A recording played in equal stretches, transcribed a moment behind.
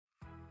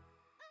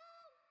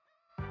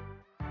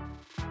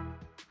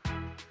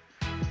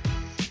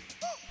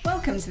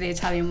Welcome to the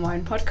Italian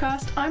Wine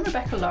Podcast. I'm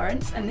Rebecca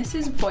Lawrence and this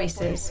is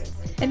Voices.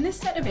 In this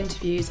set of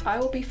interviews, I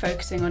will be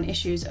focusing on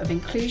issues of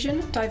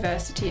inclusion,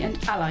 diversity and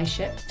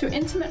allyship through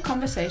intimate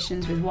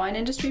conversations with wine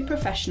industry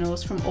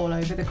professionals from all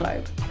over the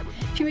globe.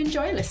 If you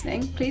enjoy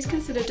listening, please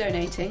consider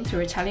donating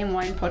through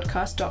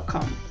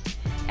ItalianWinePodcast.com.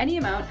 Any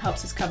amount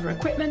helps us cover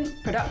equipment,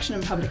 production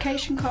and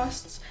publication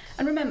costs,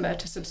 and remember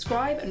to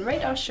subscribe and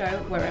rate our show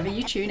wherever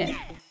you tune in.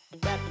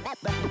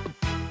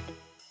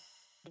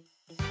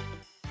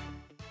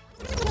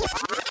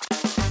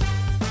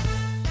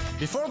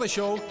 Before the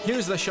show,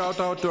 here's the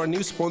shout out to our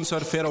new sponsor,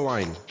 Ferro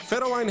Wine.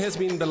 Ferro Wine has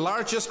been the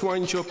largest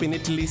wine shop in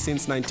Italy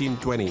since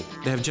 1920.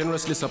 They have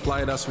generously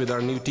supplied us with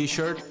our new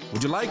t-shirt.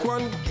 Would you like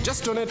one?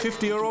 Just donate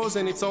 €50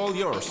 and it's all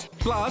yours.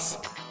 Plus,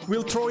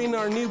 we'll throw in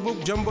our new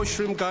book, Jumbo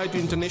Shrimp Guide to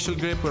International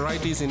Grape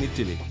Varieties in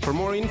Italy. For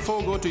more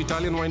info, go to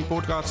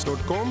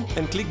ItalianWinePodcast.com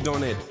and click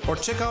donate. Or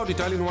check out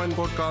Italian Wine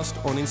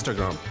Podcast on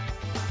Instagram.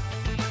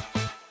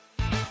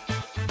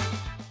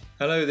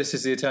 Hello, this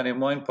is the Italian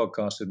Wine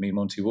Podcast with me,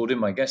 Monty Walden.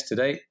 My guest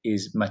today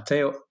is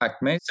Matteo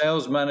Acmé,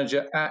 sales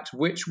manager at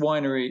which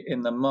winery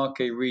in the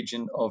Marche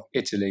region of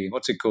Italy?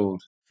 What's it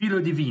called? Filo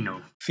di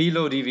Vino.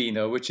 Filo di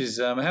Vino, which is,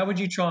 how would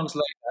you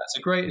translate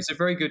that? It's a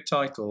very good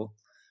title.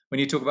 When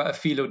you talk about a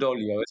filo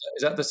d'olio,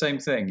 is that the same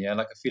thing? Yeah,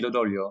 like a filo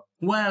d'olio?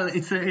 Well,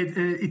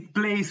 it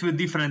plays with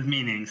different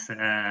meanings.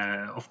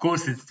 Of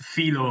course, it's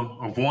filo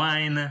of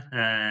wine.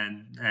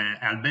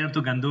 Alberto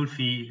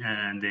Gandolfi,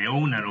 the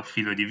owner of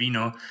Filo di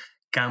Vino,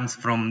 comes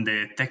from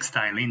the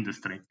textile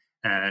industry.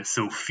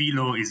 So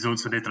filo is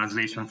also the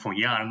translation for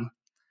yarn,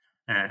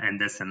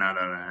 and that's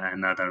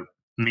another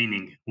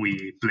meaning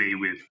we play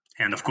with.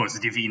 And of course,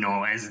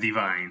 divino as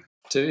divine.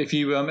 So if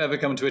you ever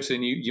come to Italy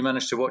and you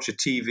manage to watch a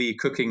TV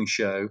cooking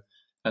show,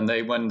 and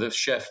when the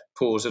chef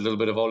pours a little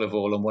bit of olive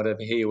oil on whatever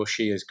he or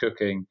she is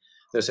cooking,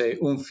 they say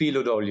un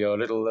filo d'olio, a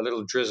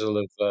little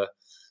drizzle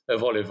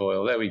of olive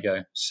oil. There we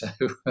go. So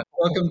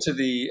welcome to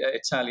the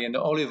Italian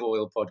Olive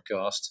Oil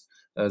Podcast.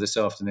 This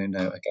afternoon.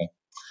 No, okay.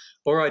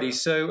 Alrighty.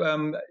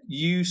 So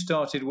you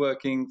started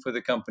working for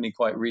the company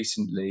quite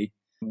recently.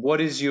 What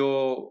is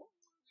you're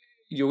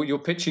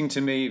pitching to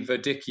me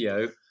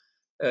Verdicchio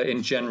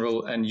in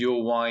general and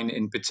your wine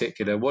in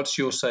particular? What's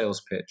your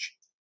sales pitch?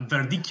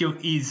 Verdicchio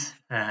is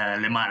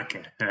Le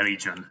Marche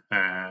region.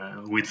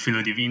 With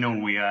Filo di Vino,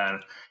 we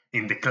are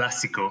in the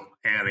Classico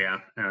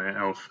area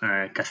of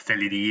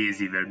Castelli di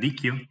Jesi,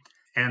 Verdicchio.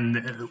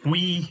 And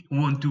we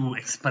want to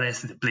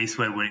express the place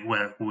where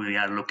we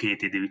are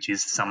located, which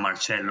is San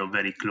Marcello,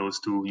 very close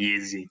to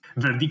Jesi.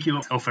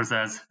 Verdicchio offers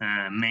us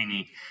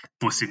many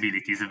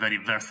possibilities, a very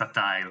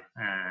versatile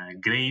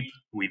grape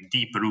with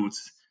deep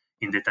roots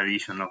in the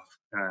tradition of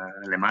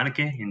Le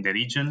Marche in the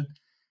region.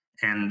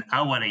 And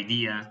our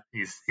idea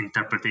is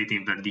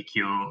interpreting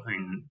Verdicchio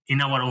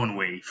in our own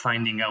way,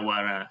 finding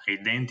our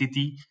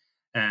identity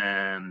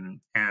and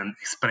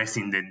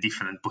expressing the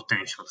different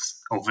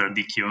potentials of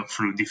Verdicchio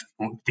through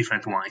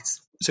different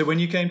wines. So when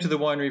you came to the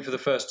winery for the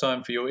first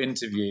time for your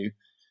interview,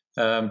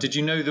 did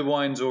you know the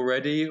wines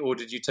already or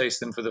did you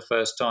taste them for the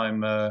first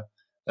time at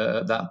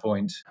that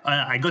point?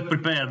 I got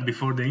prepared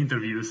before the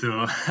interview,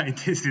 so I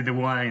tasted the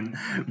wine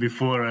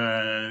before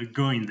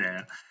going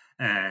there.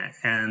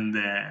 And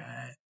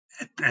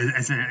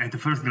at the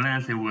first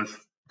glance, I was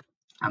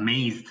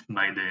amazed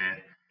by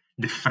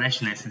the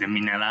freshness, the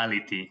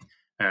minerality,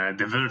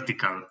 the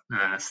vertical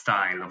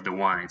style of the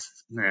wines,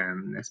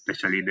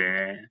 especially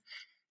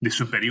the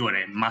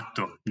Superiore,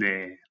 Matto,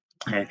 the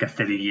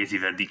Castelli di Jesi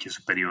Verdicchio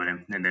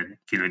Superiore that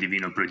Filo di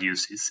Vino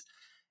produces.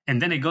 And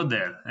then I got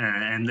there,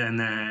 and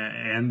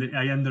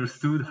I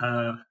understood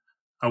how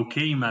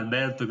came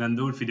Alberto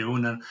Gandolfi, the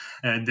owner,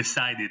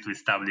 decided to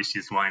establish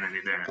his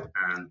winery there.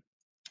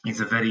 It's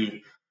a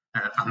very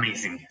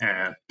amazing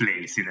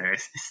place in a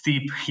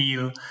steep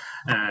hill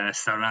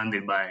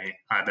surrounded by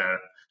other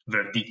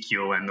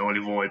Verdicchio and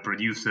olive oil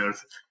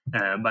producers,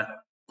 but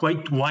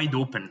quite wide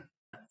open.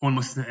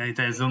 It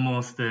has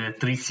almost a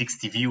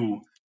 360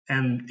 view.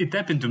 And it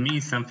happened to me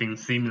something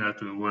similar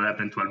to what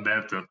happened to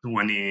Alberto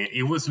when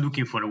he was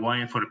looking for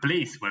a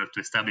place where to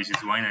establish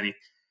his winery.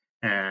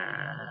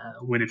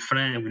 With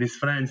his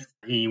friends,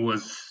 he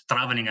was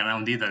traveling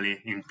around Italy,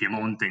 in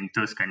Piemonte, in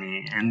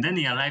Tuscany, and then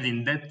he arrived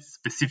in that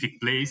specific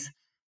place,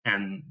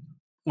 and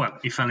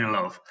he fell in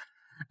love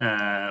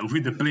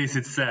with the place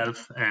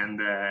itself,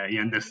 and he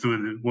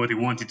understood what he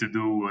wanted to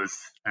do was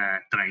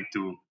trying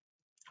to,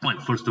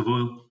 first of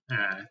all,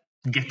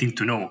 getting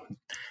to know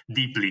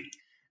deeply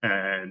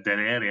that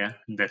area,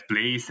 that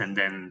place, and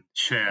then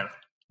share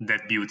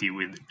that beauty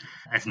with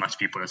as much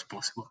people as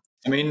possible.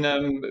 I mean,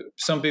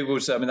 some people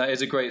would say, that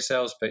is a great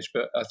sales pitch,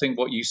 but I think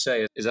what you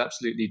say is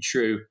absolutely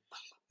true.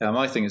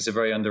 I think it's a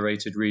very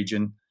underrated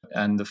region,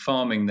 and the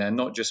farming there,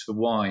 not just for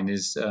wine,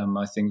 is,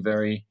 I think,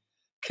 very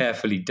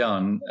carefully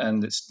done.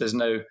 And it's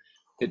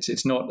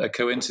not a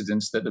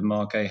coincidence that the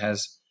Marche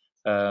has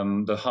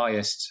the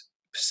highest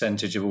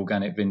percentage of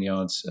organic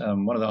vineyards,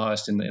 one of the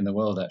highest in the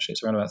world, actually.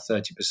 It's around about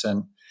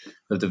 30%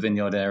 of the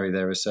vineyard area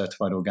there is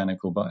certified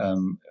organic or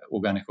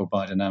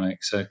biodynamic.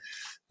 So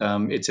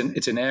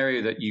it's an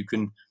area that you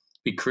can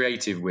be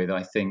creative with,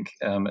 I think,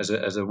 as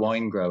a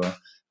wine grower.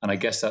 And I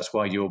guess that's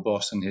why your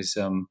boss and his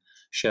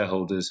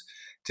shareholders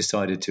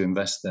decided to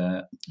invest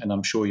there. And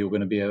I'm sure you're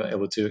going to be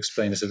able to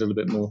explain this a little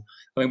bit more.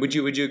 I mean, would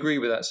you agree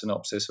with that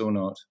synopsis or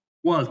not?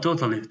 Well,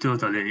 totally.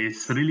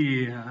 It's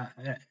really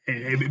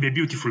a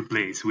beautiful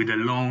place with a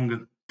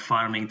long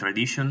farming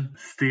tradition.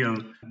 Still,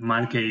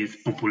 Marche is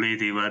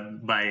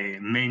populated by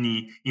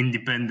many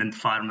independent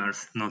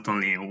farmers, not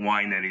only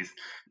wineries.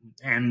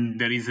 And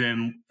there is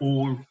an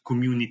whole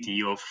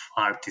community of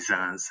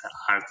artisans,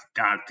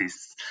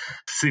 artists,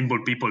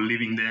 simple people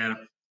living there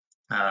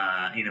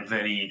in a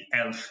very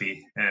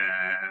healthy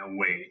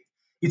way.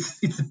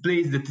 It's a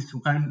place that is,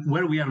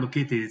 where we are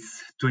located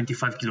is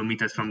 25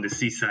 kilometers from the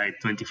seaside,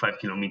 25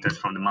 kilometers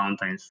from the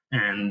mountains,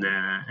 and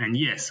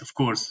yes, of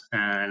course,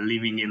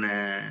 living in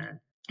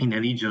a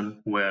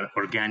region where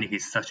organic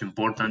is such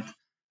important,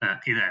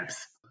 it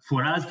helps.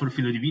 For us, for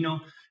Filo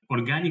Divino,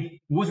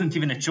 organic wasn't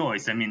even a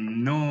choice. I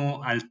mean,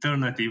 no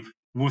alternative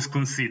was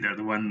considered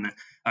when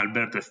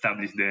Alberto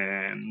established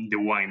the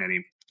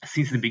winery.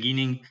 Since the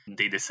beginning,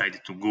 they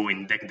decided to go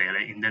in that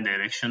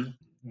direction.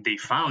 They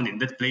found in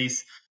that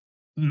place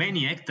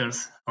many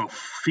hectares of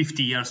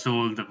 50 years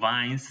old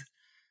vines.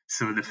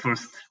 So the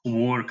first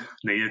work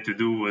they had to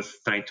do was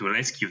try to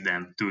rescue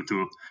them,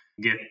 to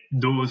get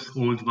those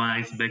old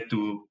vines back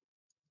to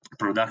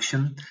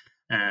production.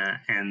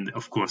 And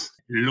of course,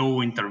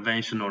 low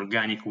intervention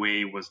organic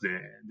way was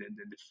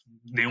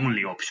the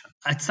only option.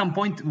 At some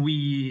point,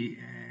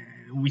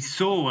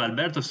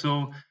 Alberto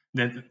saw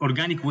that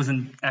organic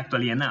wasn't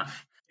actually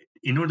enough.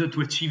 In order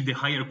to achieve the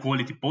higher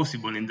quality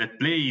possible in that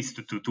place,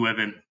 to have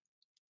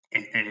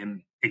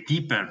a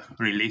deeper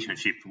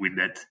relationship with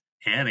that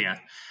area,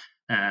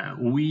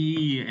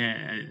 we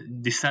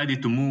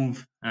decided to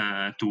move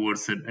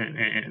towards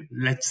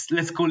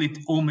let's call it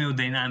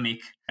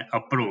homeodynamic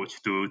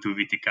approach to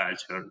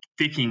viticulture,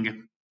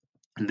 taking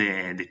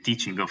the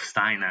teaching of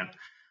Steiner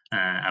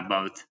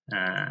about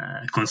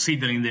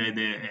considering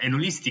the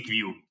holistic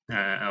view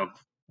of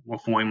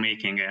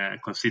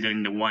winemaking,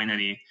 considering the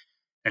winery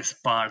as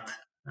part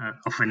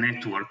of a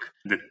network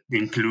that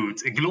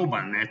includes a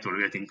global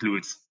network that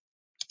includes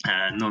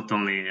not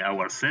only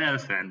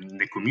ourselves and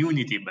the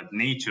community, but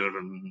nature,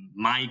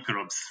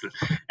 microbes,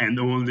 and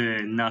all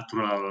the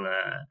natural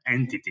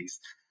entities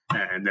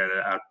that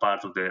are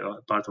part of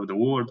the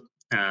world.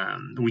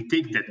 We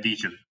take that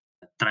vision,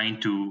 trying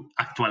to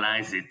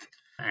actualize it,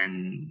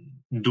 and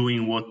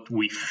doing what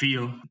we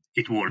feel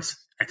it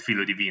works at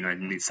Filo Divino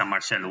and in San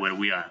Marcello, where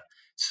we are.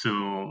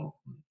 So,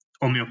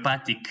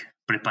 homeopathic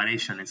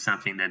preparation is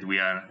something that we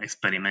are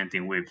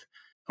experimenting with,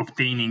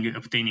 obtaining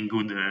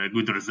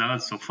good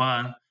results so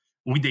far,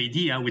 with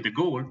the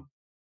goal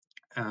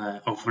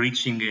of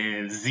reaching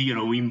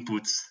zero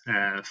inputs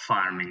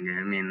farming.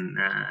 I mean,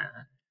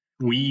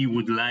 we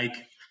would like,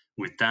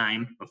 with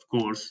time, of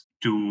course,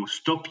 to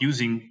stop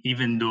using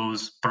even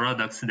those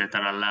products that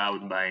are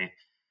allowed by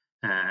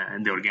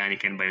the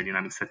organic and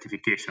biodynamic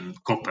certification,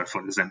 copper,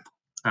 for example.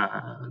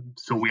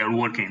 So we are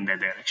working in that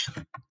direction.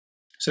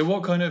 So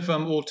what kind of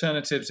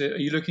alternatives are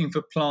you looking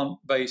for?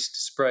 Plant-based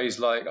sprays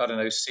like, I don't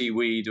know,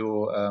 seaweed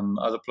or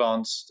other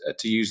plants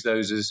to use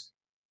those as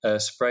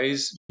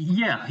sprays?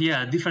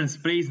 Yeah, different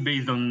sprays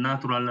based on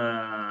natural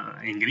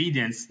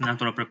ingredients,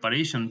 natural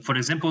preparation. For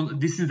example,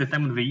 this is the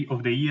time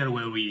of the year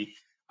where we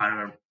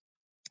are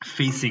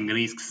facing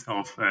risks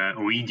of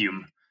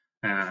oidium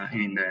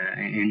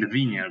in the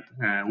vineyard.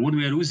 What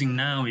we are using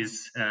now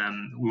is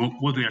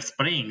what we are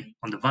spraying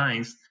on the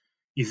vines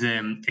is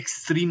an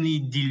extremely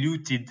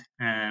diluted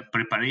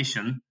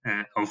preparation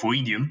of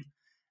oidium,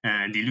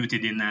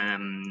 diluted in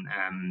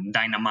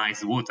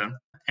dynamized water,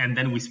 and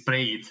then we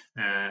spray it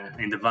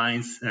in the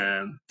vines,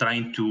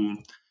 trying to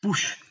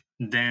push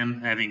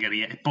them having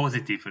a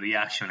positive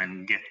reaction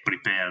and get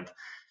prepared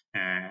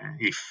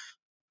if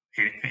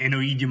an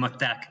oidium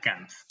attack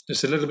comes.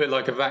 It's a little bit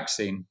like a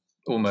vaccine,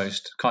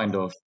 almost, kind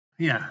of.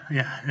 Yeah,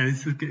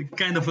 it's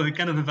kind of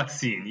a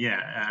vaccine.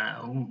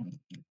 Yeah,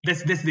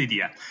 that's the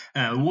idea.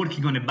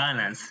 Working on a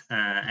balance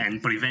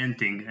and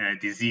preventing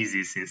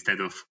diseases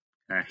instead of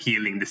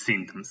healing the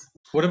symptoms.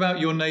 What about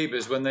your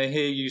neighbours when they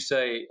hear you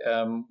say,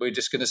 we're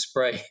just going to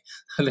spray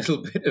a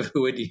little bit of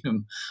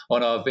oidium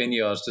on our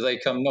vineyards? Do they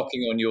come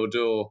knocking on your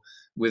door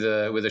with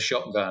a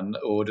shotgun,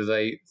 or do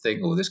they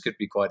think, oh, this could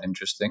be quite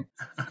interesting?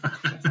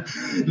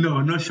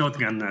 No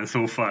shotgun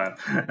so far.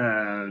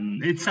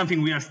 It's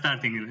something we are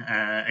starting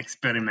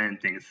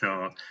experimenting.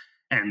 So,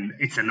 and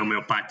it's an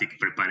homeopathic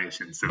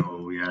preparation.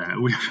 So we are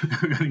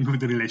in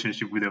good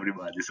relationship with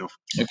everybody. So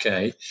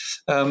okay,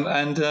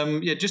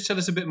 just tell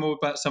us a bit more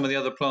about some of the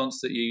other plants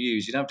that you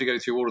use. You don't have to go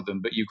through all of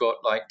them, but you've got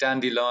like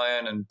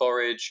dandelion and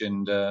borage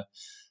and.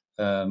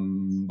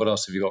 What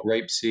else have you got?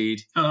 Rapeseed.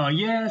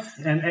 Yes,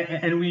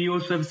 and we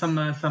also have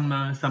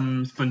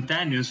some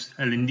spontaneous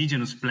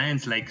indigenous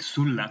plants like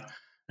sulla,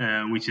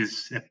 which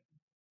is a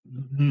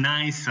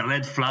nice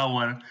red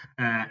flower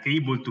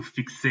able to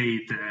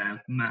fixate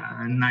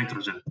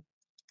nitrogen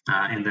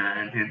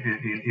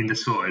in the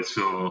soil.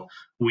 So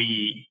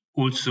we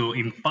also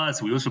in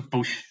past, we also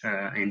push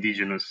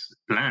indigenous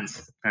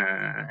plants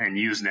and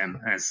use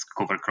them as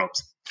cover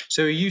crops.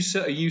 So are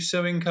you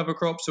sowing cover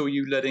crops, or are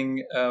you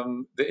letting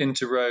the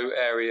interrow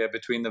area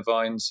between the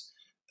vines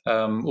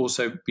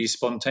also be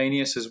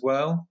spontaneous as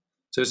well?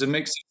 So it's a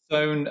mix of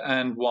sown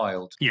and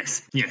wild.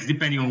 Yes,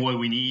 depending on what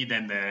we need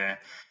and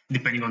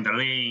depending on the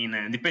rain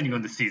and depending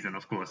on the season,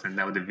 of course, and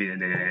how the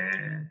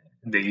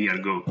year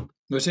go.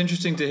 Well, it's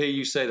interesting to hear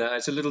you say that.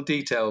 It's a little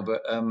detail,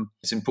 but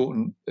it's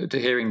important to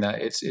hearing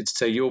that. It's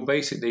so you're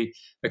basically,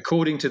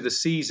 according to the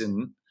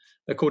season,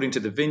 according to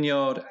the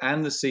vineyard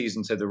and the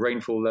season, so the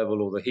rainfall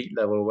level or the heat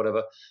level or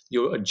whatever,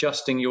 you're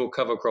adjusting your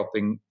cover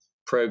cropping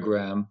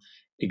program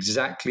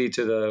exactly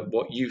to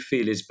what you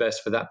feel is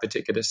best for that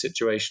particular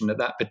situation at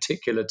that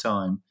particular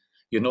time.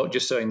 You're not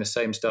just sowing the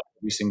same stuff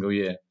every single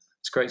year.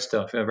 It's great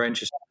stuff. Yeah, very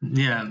interesting.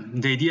 Yeah,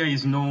 the idea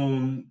is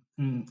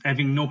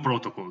having no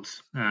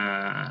protocols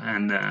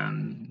and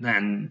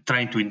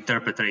trying to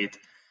interpret it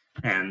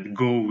and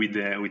go with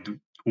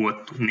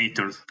what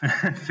nature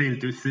says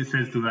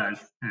to us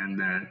and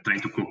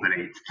trying to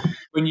cooperate.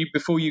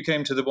 Before you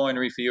came to the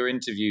winery for your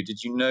interview,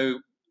 did you know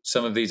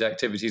some of these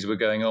activities were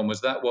going on?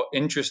 Was that what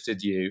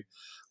interested you,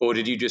 or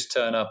did you just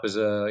turn up as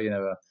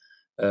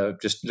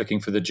just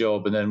looking for the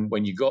job, and then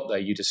when you got there,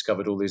 you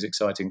discovered all these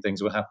exciting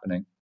things were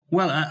happening?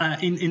 Well,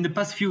 in the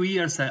past few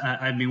years,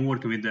 I've been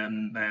working with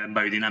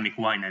biodynamic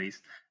wineries,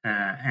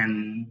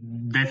 and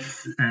that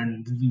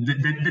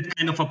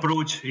kind of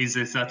approach is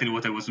exactly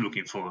what I was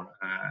looking for.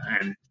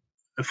 And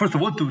first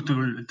of all,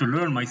 to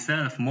learn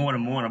myself more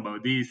and more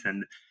about this,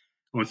 and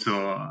also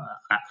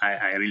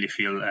I really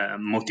feel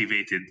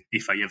motivated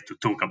if I have to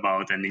talk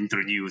about and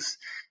introduce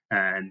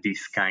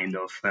this kind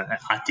of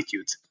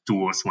attitude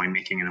towards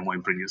winemaking and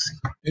wine producing.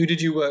 Who did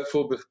you work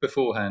for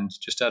beforehand,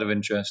 just out of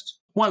interest?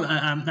 Well,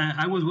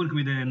 I was working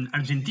with an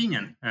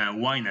Argentinian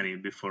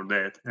winery before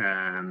that,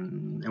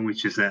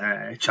 which is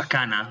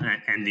Chacana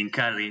and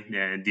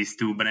Incari, these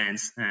two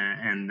brands,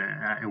 and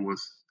I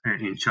was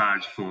in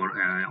charge for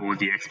all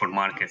the export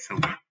markets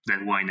of that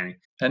winery.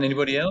 And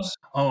anybody else?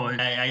 Oh,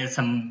 I had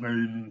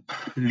some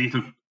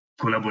little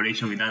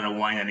collaboration with other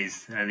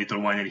wineries, a little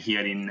winery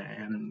here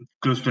in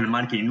close to the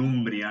market in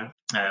Umbria,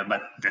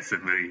 but that's a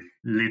very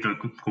little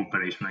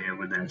cooperation I have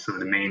with them. So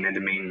the main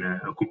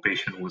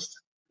occupation was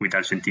with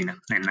Argentina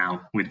and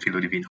now with Filo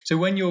Divino. So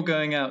when you're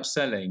going out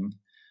selling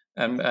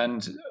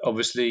and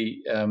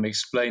obviously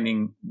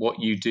explaining what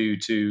you do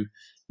to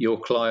your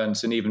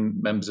clients and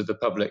even members of the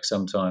public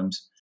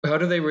sometimes, how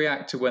do they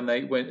react to when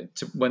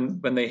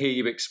they hear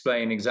you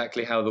explain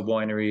exactly how the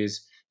winery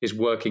is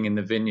working in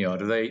the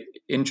vineyard? Are they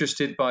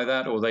interested by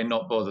that, or are they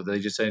not bothered? They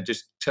just say,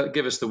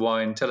 give us the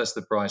wine, tell us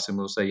the price, and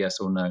we'll say yes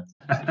or no.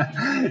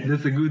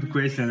 That's a good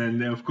question,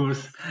 and of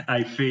course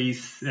I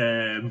face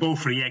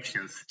both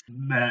reactions,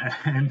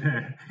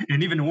 and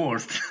even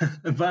worse.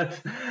 But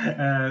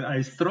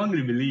I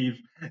strongly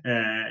believe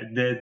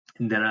that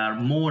there are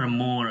more and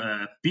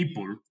more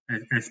people,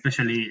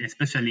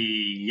 especially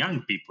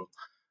young people,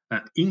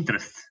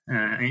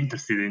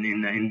 interested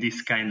in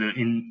this kind of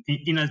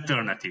in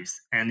alternatives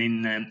and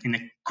in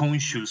a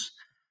conscious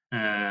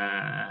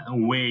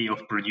way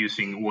of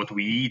producing what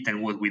we eat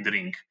and what we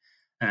drink.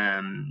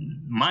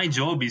 My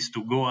job is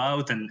to go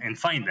out and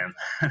find them,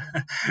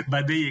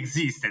 but they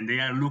exist and they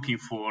are looking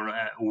for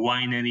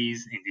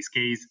wineries in this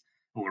case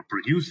or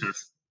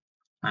producers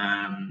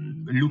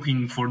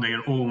looking for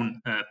their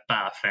own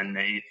path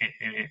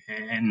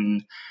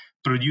and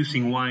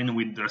producing wine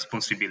with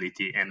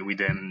responsibility and with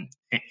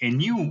a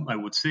new, I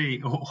would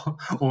say,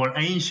 or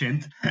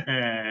ancient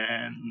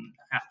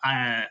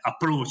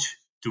approach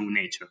to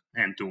nature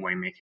and to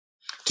winemaking.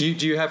 Do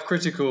you have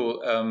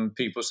critical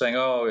people saying,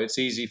 oh, it's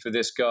easy for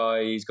this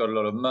guy, he's got a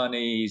lot of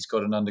money, he's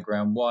got an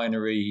underground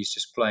winery, he's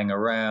just playing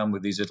around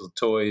with these little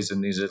toys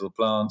and these little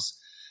plants?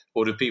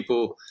 Or do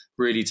people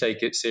really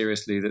take it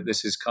seriously that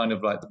this is kind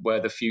of like where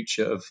the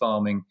future of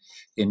farming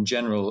in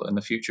general and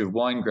the future of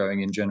wine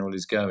growing in general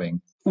is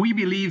going? We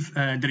believe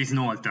there is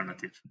no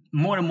alternative.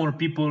 More and more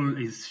people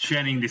is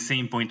sharing the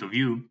same point of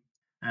view.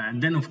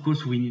 Then, of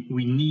course, we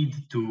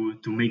need to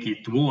make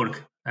it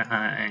work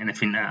in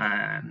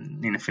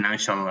a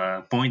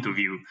financial point of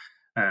view.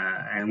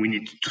 And we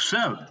need to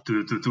sell,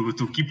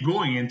 to keep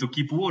going and to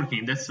keep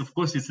working. That's, of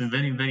course, it's a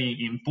very,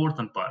 very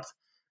important part.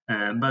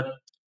 But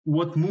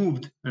what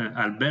moved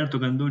Alberto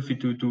Gandolfi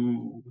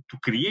to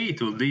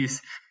create all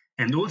this,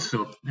 and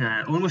also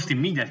almost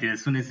immediately,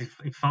 as soon as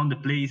he found the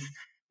place,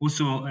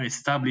 also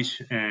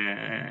establish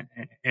a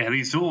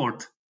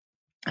resort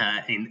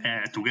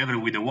together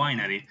with the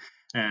winery,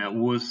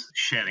 was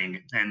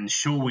sharing and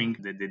showing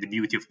the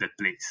beauty of that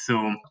place.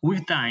 So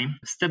with time,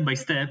 step by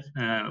step,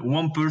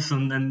 one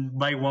person and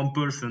by one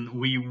person,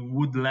 we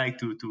would like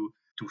to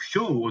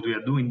show what we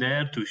are doing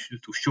there, to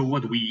show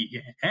what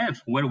we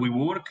have, where we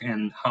work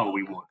and how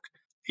we work.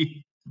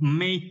 It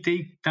may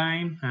take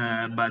time,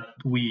 but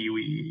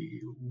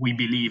we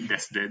believe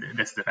that's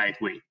the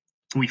right way.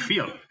 We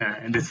feel,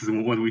 and this is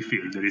what we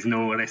feel. There is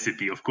no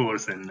recipe, of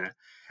course, and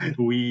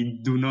we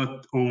do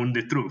not own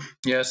the truth.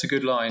 Yeah, it's a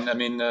good line. I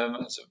mean,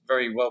 it's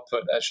very well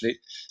put, actually.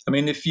 I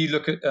mean, if you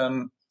look at,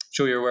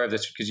 sure you're aware of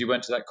this because you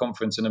went to that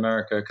conference in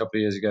America a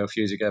few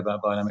years ago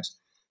about biodynamics.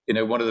 You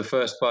know, one of the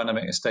first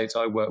biodynamic estates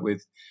I worked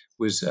with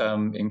was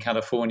in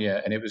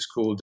California, and it was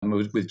called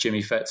with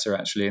Jimmy Fetzer,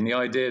 actually. And the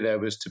idea there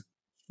was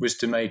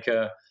to make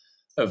a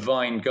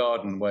vine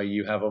garden where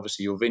you have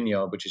obviously your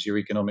vineyard, which is your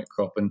economic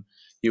crop, and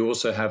you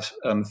also have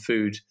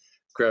food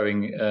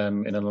growing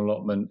in an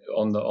allotment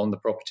on the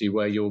property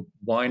where your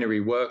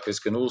winery workers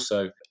can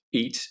also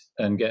eat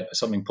and get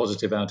something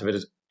positive out of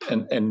it.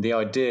 And the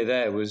idea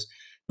there was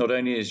not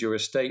only is your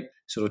estate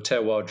sort of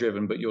terroir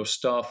driven, but your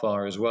staff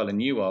are as well,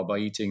 and you are by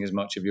eating as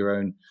much of your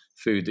own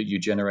food that you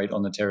generate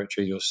on the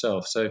territory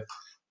yourself. So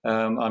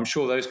I'm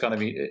sure those kind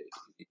of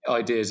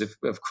ideas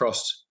have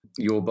crossed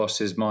your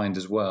boss's mind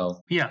as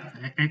well. Yeah,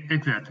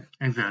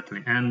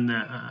 exactly. And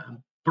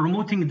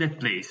promoting that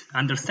place,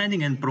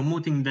 understanding and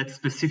promoting that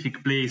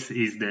specific place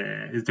is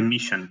the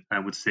mission, I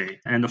would say.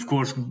 And of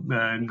course,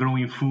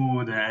 growing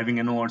food, having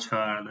an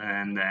orchard,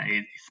 and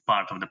it's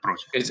part of the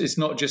project. It's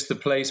not just the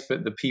place,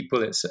 but the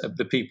people. It's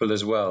the people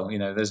as well. You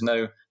know, there's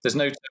no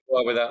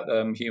terroir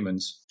without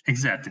humans.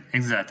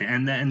 Exactly.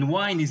 And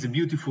wine is a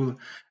beautiful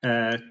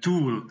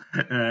tool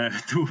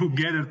to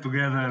gather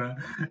together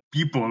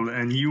people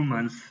and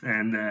humans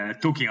and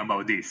talking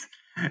about this.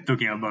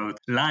 Talking about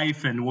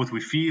life and what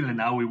we feel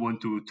and how we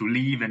want to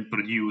live and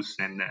produce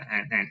and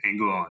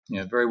go on.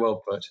 Yeah, very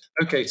well put.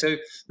 Okay, so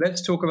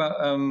let's talk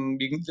about.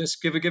 Let's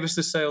give us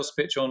the sales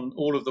pitch on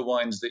all of the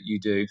wines that you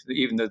do,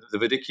 even the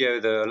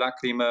Verdicchio, the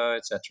Lacrima,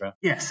 etc.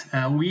 Yes,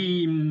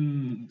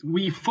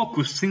 we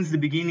focus since the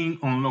beginning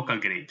on local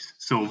grapes.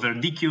 So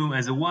Verdicchio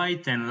as a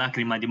white and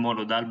Lacrima di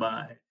Moro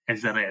d'Alba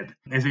as a red.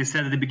 As I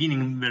said at the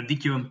beginning,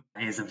 Verdicchio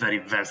is a very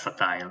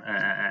versatile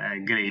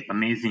grape,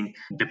 amazing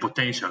the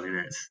potential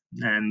it has.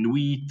 And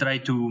we try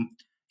to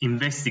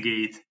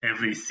investigate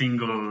every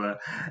single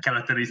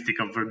characteristic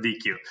of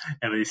Verdicchio,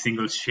 every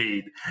single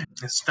shade.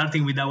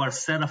 Starting with our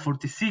Serra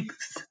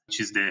 46,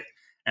 which is the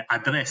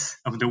address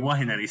of the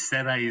winery.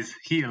 Serra is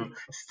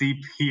steep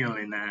hill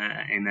in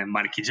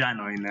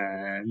Marchigiano, in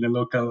the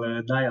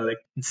local dialect.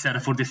 Serra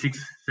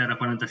 46, Serra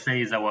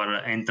 46 is our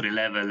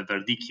entry-level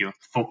Verdicchio,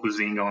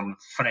 focusing on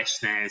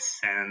freshness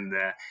and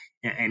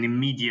an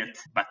immediate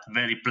but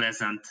very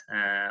pleasant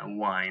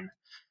wine.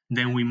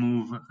 Then we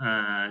move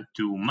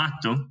to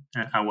Matto,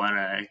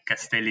 our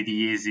Castelli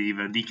di Jesi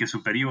Verdicchio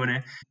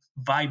Superiore,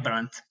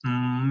 vibrant,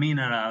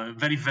 mineral,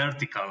 very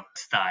vertical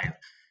style.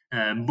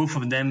 Both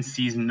of them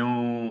sees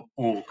no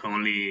oak,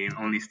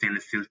 only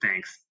stainless steel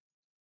tanks.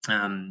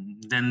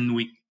 Then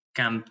we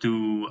come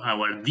to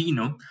our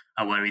Dino,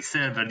 our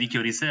Riserva,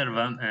 Verdicchio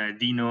Riserva.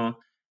 Dino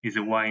is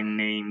a wine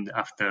named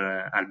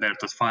after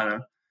Alberto's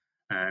father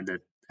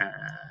that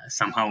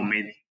somehow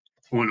made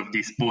all of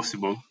this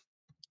possible.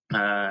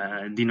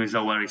 Dino is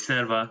our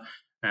Riserva,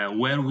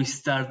 where we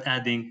start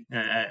adding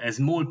a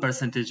small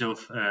percentage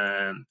of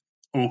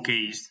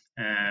oak-aged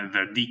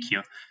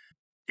Verdicchio,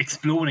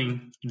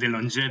 exploring the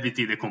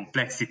longevity, the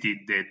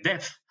complexity, the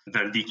depth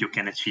Verdicchio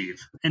can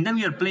achieve. And then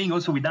we are playing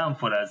also with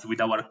amphoras,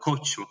 with our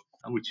Coccio,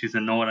 which is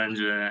an orange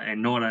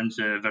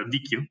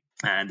Verdicchio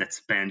that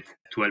spent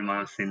 12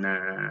 months in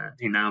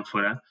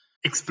amphora,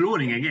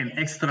 exploring again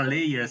extra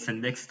layers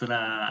and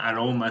extra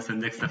aromas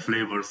and extra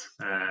flavors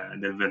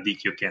that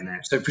Verdicchio can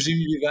have. So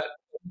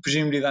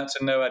presumably that's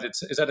a no added.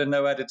 Is that a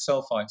no added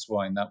sulfites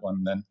wine? That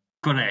one then.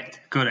 Correct.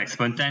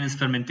 Spontaneous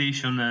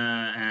fermentation,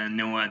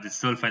 no added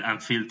sulfite,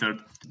 unfiltered.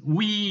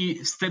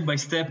 We, step by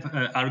step,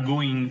 are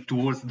going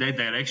towards that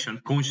direction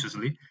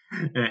consciously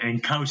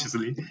and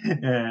cautiously,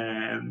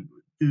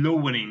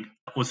 lowering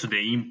also the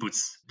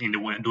inputs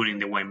during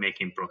the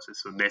winemaking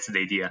process. So that's the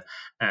idea.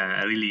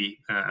 Really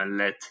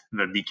let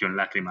Verdicchio and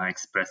Lacrima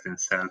express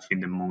themselves in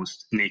the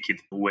most naked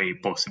way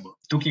possible.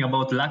 Talking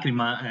about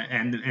Lacrima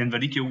and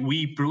Verdicchio,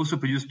 we also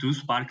produce two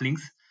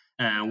sparklings.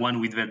 One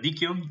with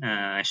Verdicchio,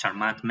 a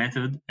Charmat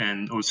method,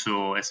 and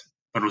also a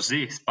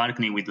rosé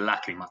sparkling with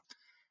Lacrima.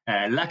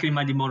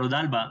 Lacrima di Moro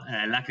d'Alba,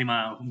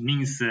 Lacrima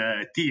means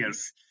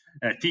tears,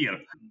 tear,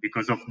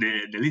 because of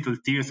the little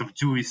tears of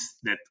juice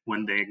that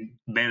when the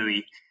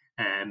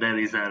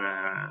berries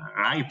are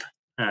ripe,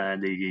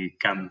 they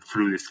come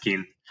through the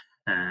skin.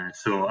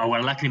 So our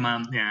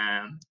Lacrima,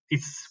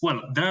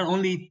 there are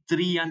only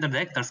 300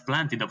 hectares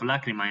planted of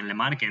Lacrima in Le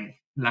Marche, and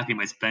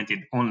Lacrima is planted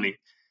only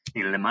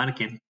in Le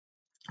Marche.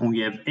 We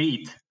have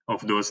 8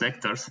 of those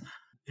hectares.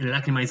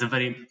 Lacrima is a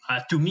very,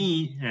 to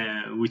me,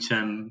 which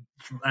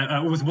I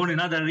was born in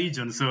another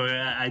region, so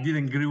I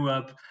didn't grow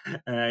up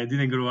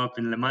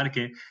in Le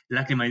Marche.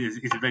 Lacrima is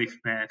a very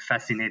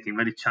fascinating,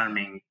 very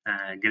charming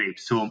grape.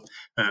 So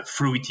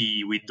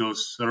fruity with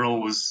those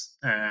rose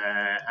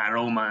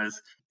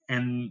aromas,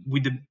 and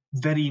with a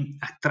very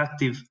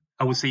attractive,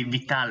 I would say,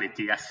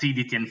 vitality,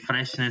 acidity, and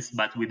freshness,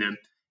 but with an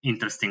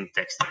interesting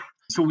texture.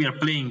 So we are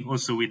playing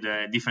also with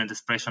a different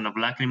expression of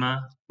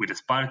Lacrima, with a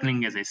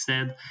sparkling, as I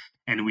said,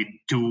 and with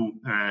two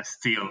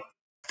still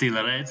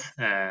still reds.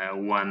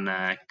 One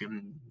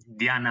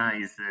Diana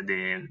is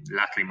the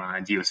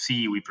Lacrima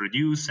DOC we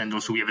produce, and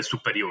also we have a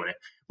Superiore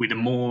with a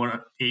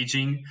more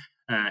aging.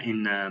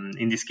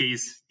 In this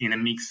case, in a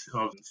mix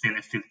of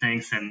stainless steel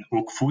tanks and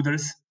oak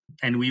fooders.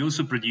 And we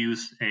also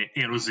produce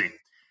a rosé,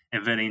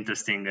 a very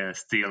interesting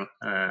steel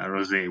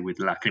rosé with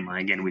Lacrima,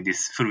 again with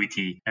these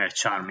fruity,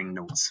 charming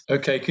notes.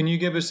 Okay, can you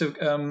give us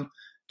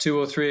 2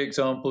 or 3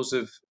 examples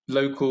of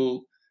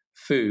local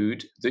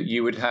food that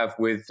you would have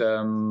with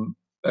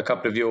a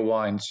couple of your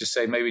wines? Just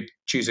say maybe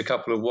choose a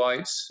couple of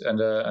whites and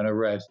a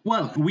red.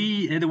 Well,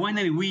 we at the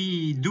winery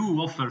we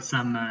do offer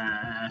some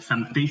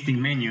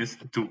tasting menus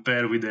to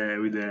pair with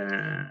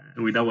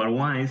our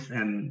wines,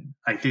 and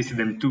I tasted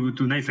them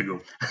two nights ago,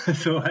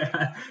 so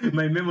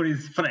my memory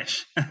is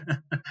fresh.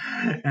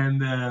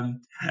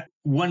 And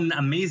one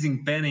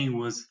amazing pairing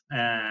was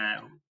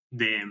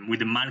with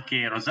the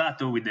Marche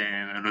Rosato, with the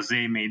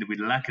rosé made with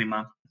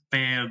Lacrima,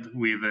 paired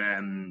with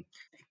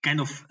kind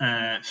of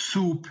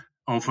soup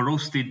of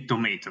roasted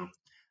tomato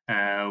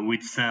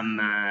with some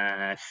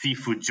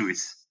seafood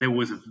juice. That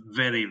was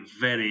very,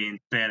 very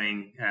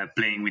pairing,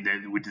 playing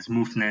with the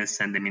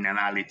smoothness and the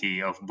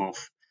minerality of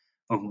both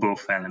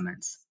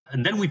elements.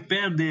 And then we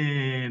paired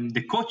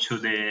the Coccio,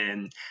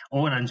 the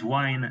orange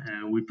wine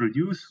we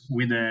produce,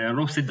 with a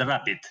roasted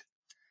rabbit.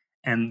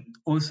 And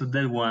also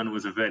that one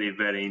was a very,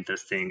 very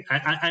interesting.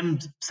 I'm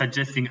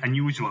suggesting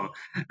unusual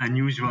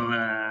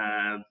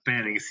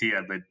pairings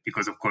here, but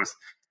because of course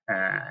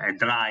a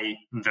dry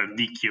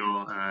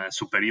Verdicchio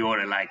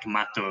Superiore like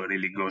Matteo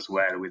really goes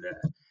well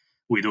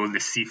with all the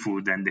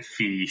seafood and the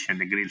fish and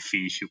the grilled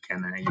fish you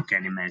can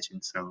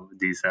imagine. So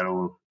these are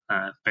all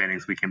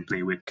pairings we can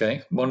play with.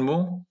 Okay, one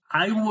more.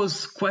 I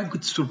was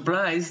quite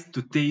surprised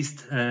to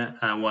taste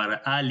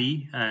our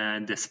Ali,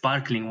 the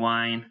sparkling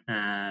wine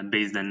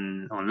based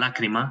on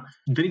Lacrima,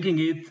 drinking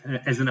it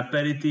as an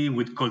aperitif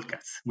with cold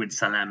cuts, with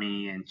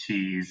salami and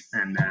cheese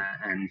and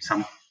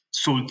some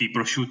salty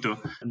prosciutto.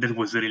 That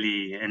was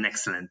really an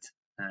excellent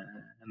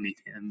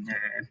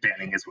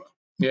pairing as well.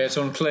 Yeah, it's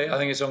on clay. I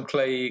think it's on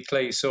clay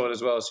soil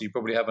as well. So you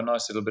probably have a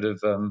nice little bit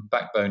of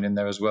backbone in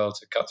there as well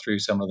to cut through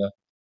some of the.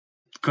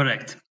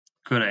 Correct.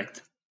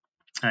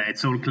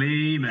 It's all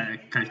clay,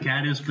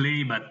 calcareous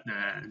clay, but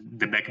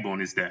the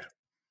backbone is there.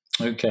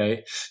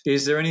 Okay.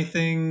 Is there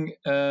anything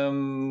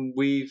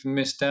we've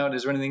missed out?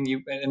 Is there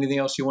anything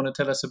else you want to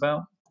tell us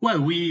about? Well,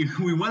 we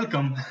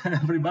welcome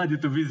everybody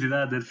to visit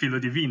us at Filo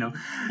Divino,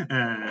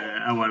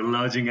 our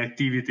lodging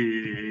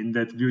activity in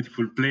that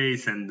beautiful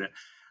place, and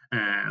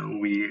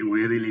we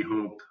really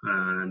hope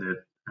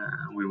that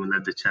we will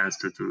have the chance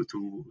to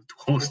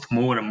host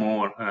more and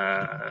more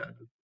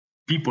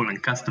people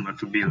and customers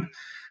to build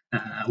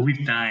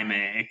with time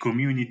a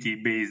community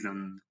based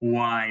on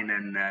wine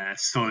and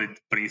solid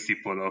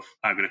principle of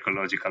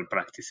agroecological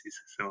practices.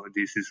 So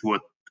this is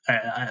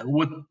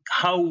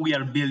how we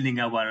are building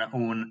our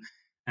own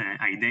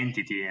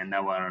identity and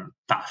our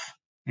path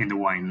in the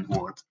wine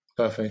world.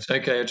 Perfect.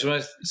 Okay, I just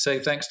want to say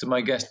thanks to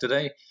my guest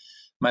today,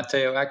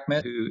 Matteo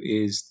Acmé, who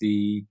is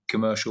the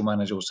commercial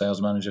manager or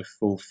sales manager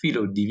for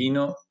Filo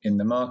Divino in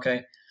the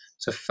Marche.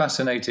 It's a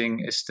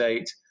fascinating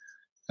estate.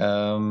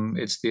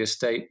 It's the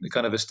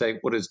kind of estate.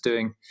 What it's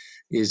doing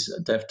is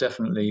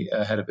definitely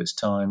ahead of its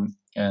time,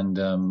 and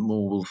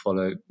more will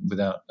follow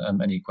without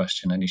any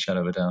question, any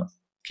shadow of a doubt.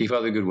 Keep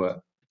up the good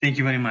work. Thank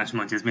you very much,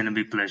 Monty. It's been a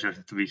big pleasure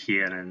to be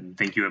here, and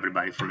thank you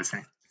everybody for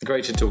listening.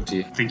 Great to talk to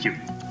you. Thank you.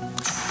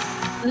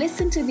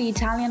 Listen to the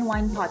Italian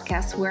Wine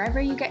Podcast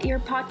wherever you get your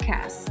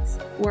podcasts.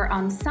 We're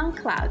on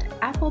SoundCloud,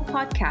 Apple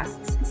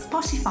Podcasts,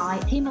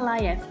 Spotify,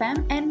 Himalaya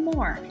FM, and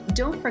more.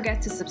 Don't forget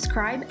to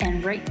subscribe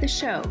and rate the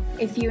show.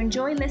 If you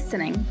enjoy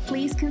listening,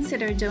 please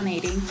consider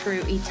donating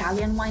through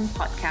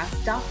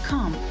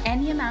ItalianWinePodcast.com.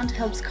 Any amount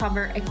helps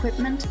cover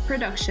equipment,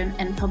 production,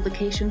 and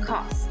publication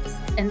costs.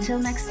 Until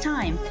next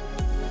time,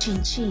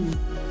 cin cin.